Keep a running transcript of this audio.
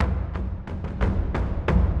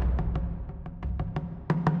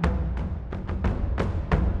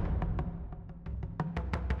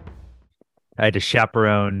I had to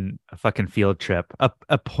chaperone a fucking field trip,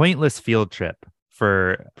 a pointless field trip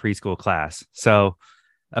for preschool class. So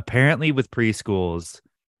apparently with preschools,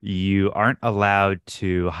 you aren't allowed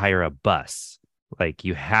to hire a bus. Like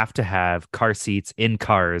you have to have car seats in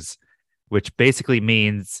cars, which basically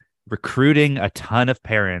means recruiting a ton of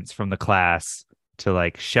parents from the class to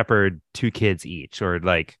like shepherd two kids each, or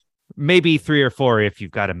like maybe three or four if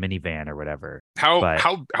you've got a minivan or whatever. How But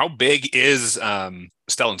how how big is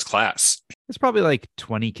Stellan's class? it's probably like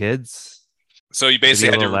 20 kids, So you maybe a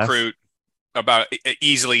basically had to little less. recruit about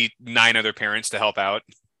easily 9 other parents to help out.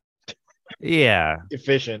 Yeah.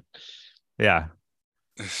 Efficient. Yeah.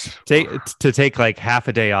 Take like half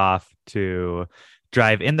a day off to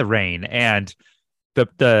drive in the rain. And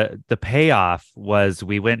the payoff was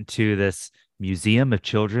we went to this Museum of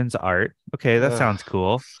Children's Art. Okay, that Ugh. sounds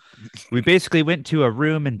cool. We basically went to a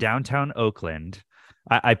room in downtown Oakland.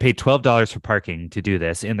 I paid $12 for parking to do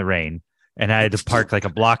this in the rain, and I had to park like a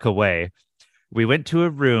block away. We went to a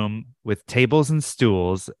room with tables and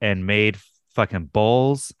stools and made fucking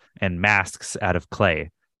bowls and masks out of clay.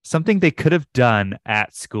 Something they could have done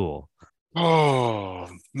at school. Oh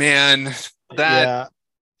man, that Yeah.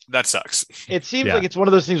 that sucks. It seems Yeah. like it's one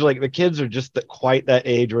of those things where like the kids are just quite that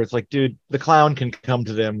age where it's like, dude, the clown can come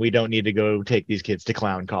to them. We don't need to go take these kids to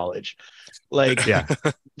clown college. Like, Yeah.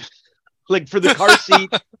 like for the car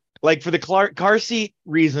seat, like for the car seat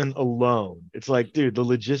reason alone, it's like, dude, the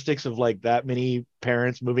logistics of like that many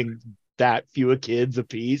parents moving that few kids a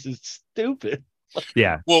piece is stupid.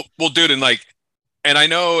 Yeah. Well, dude, and I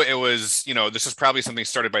know it was, this is probably something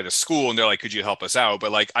started by the school, and they're like, could you help us out?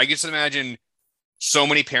 But like, I just imagine so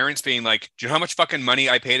many parents being like, do you know how much fucking money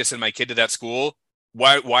I pay to send my kid to that school?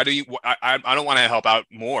 Why do you? I don't want to help out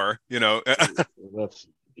more, That's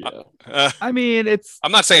I mean,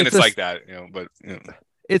 I'm not saying it's a- like that, but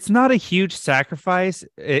it's not a huge sacrifice,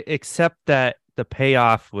 except that the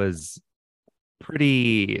payoff was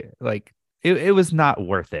pretty like it was not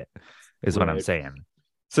worth it, is what I'm Right. saying.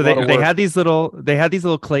 So A lot of they work. had these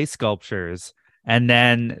little clay sculptures, and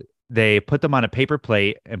then they put them on a paper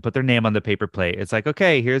plate and put their name on the paper plate. It's like,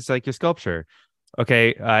 okay, here's like your sculpture.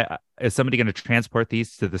 Okay, is somebody going to transport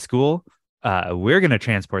these to the school? We're going to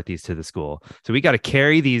transport these to the school. So we got to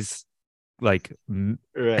carry these like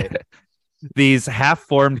right. these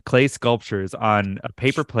half-formed clay sculptures on a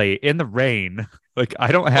paper plate in the rain. Like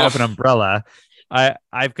I don't have an umbrella.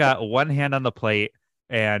 I've got one hand on the plate,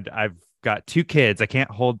 and I've got two kids. I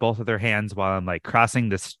can't hold both of their hands while I'm like crossing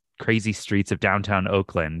this crazy streets of downtown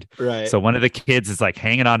Oakland. Right. So one of the kids is like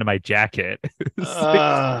hanging onto my jacket. It's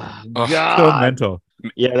like so God. mental.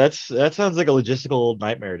 Yeah, that sounds like a logistical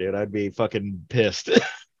nightmare, dude. I'd be fucking pissed.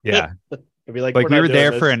 Yeah. I'd be like, Like we're not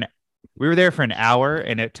doing this. we were there for an hour,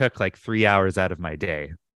 and it took like 3 hours out of my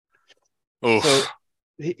day. So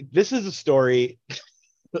this is a story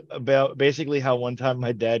about basically how one time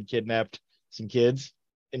my dad kidnapped some kids,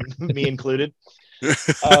 and me included.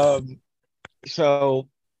 So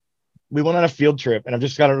we went on a field trip, and I've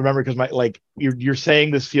just got to remember because you're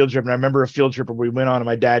saying this field trip, and I remember a field trip where we went on, and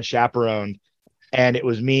my dad chaperoned, and it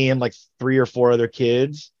was me and like 3 or 4 other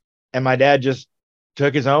kids, and my dad just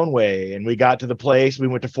took his own way, and we got to the place. We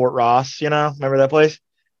went to Fort Ross, remember that place?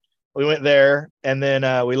 We went there, and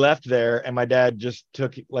then we left there, and my dad just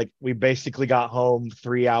took we basically got home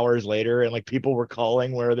 3 hours later, and like people were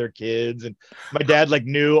calling where are their kids, and my dad like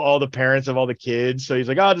knew all the parents of all the kids, so he's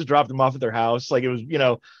like, oh, I'll just drop them off at their house. Like it was,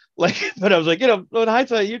 but I was like, in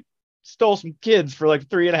hindsight, you stole some kids for like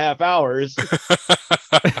 3.5 hours.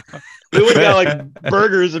 We went and got like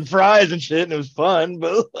burgers and fries and shit, and it was fun,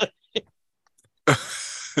 but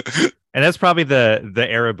And that's probably the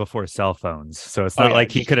era before cell phones. So it's not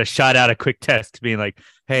like he could have shot out a quick text being like,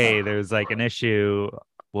 hey, there's like an issue.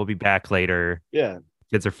 We'll be back later. yeah,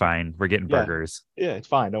 Kids are fine. We're getting burgers. yeah, it's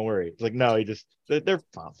fine. Don't worry. It's like, no, they're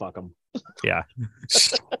fuck them. Yeah.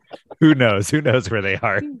 Who knows? Who knows where they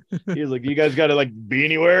are? He was like, you guys got to like be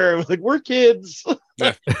anywhere. I was like, we're kids.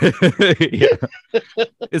 Yeah.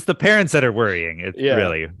 It's the parents that are worrying.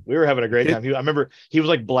 Really. We were having a great time. I remember he was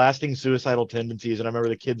like blasting suicidal tendencies, and I remember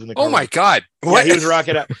the kids in the car. Oh my God. Yeah, he was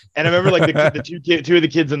rocking out. And I remember like the two of the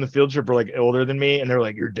kids in the field trip were like older than me, and they're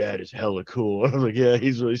like, your dad is hella cool. And I was like, yeah,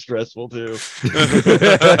 he's really stressful too.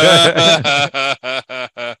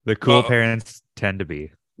 The cool parents tend to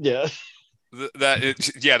be. Yeah.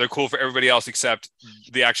 They're cool for everybody else except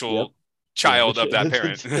the actual child of that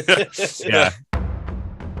parent. Yeah.